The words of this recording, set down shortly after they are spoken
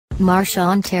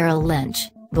Marshawn Terrell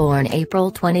Lynch, born April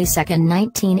 22,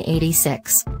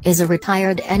 1986, is a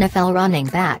retired NFL running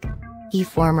back. He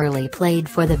formerly played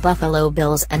for the Buffalo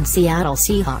Bills and Seattle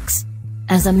Seahawks.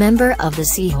 As a member of the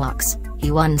Seahawks,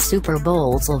 he won Super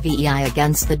Bowl XLVIII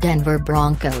against the Denver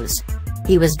Broncos.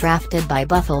 He was drafted by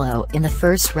Buffalo in the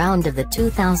first round of the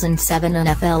 2007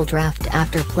 NFL Draft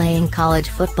after playing college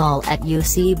football at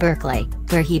UC Berkeley,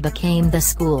 where he became the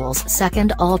school's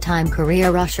second all-time career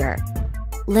rusher.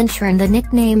 Lynch earned the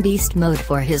nickname Beast Mode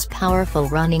for his powerful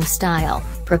running style,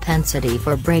 propensity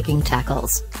for breaking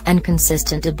tackles, and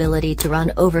consistent ability to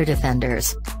run over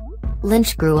defenders.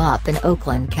 Lynch grew up in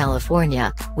Oakland,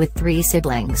 California, with 3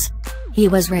 siblings. He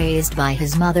was raised by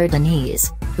his mother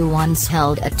Denise, who once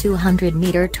held a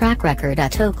 200-meter track record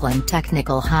at Oakland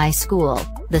Technical High School,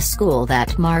 the school that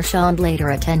Marshawn later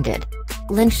attended.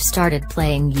 Lynch started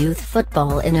playing youth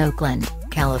football in Oakland,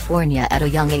 California at a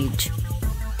young age.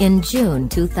 In June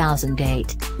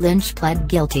 2008, Lynch pled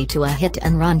guilty to a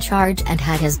hit-and-run charge and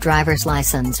had his driver's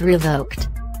license revoked.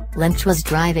 Lynch was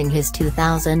driving his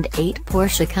 2008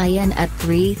 Porsche Cayenne at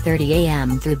 3:30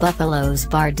 a.m. through Buffalo's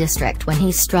Bar District when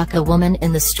he struck a woman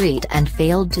in the street and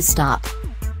failed to stop.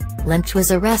 Lynch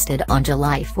was arrested on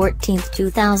July 14,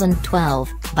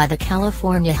 2012, by the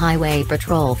California Highway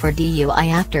Patrol for DUI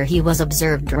after he was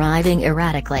observed driving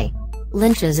erratically.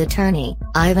 Lynch's attorney,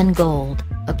 Ivan Gold,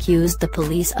 accused the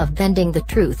police of bending the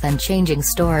truth and changing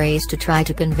stories to try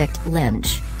to convict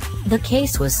Lynch. The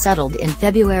case was settled in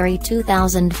February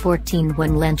 2014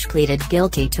 when Lynch pleaded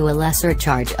guilty to a lesser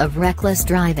charge of reckless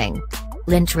driving.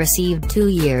 Lynch received 2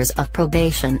 years of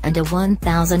probation and a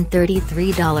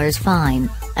 $1,033 fine,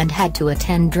 and had to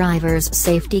attend driver's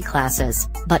safety classes,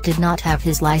 but did not have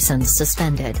his license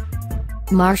suspended.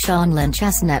 Marshawn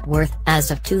Lynch's net worth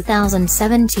as of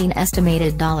 2017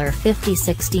 estimated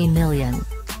 $50-60 million.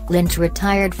 Lynch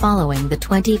retired following the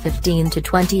 2015 to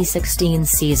 2016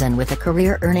 season with a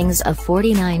career earnings of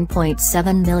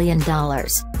 $49.7 million.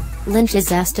 Lynch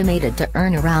is estimated to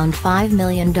earn around $5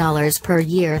 million per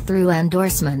year through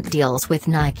endorsement deals with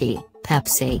Nike,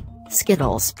 Pepsi,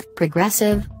 Skittles,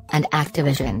 Progressive, and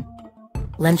Activision.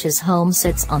 Lynch's home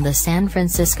sits on the San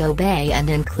Francisco Bay and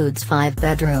includes 5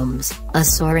 bedrooms, a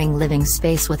soaring living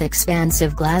space with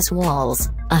expansive glass walls,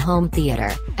 a home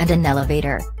theater, and an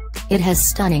elevator. It has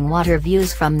stunning water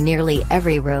views from nearly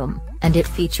every room, and it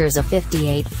features a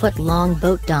 58-foot-long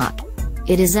boat dock.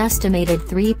 It is estimated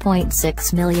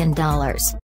 $3.6 million.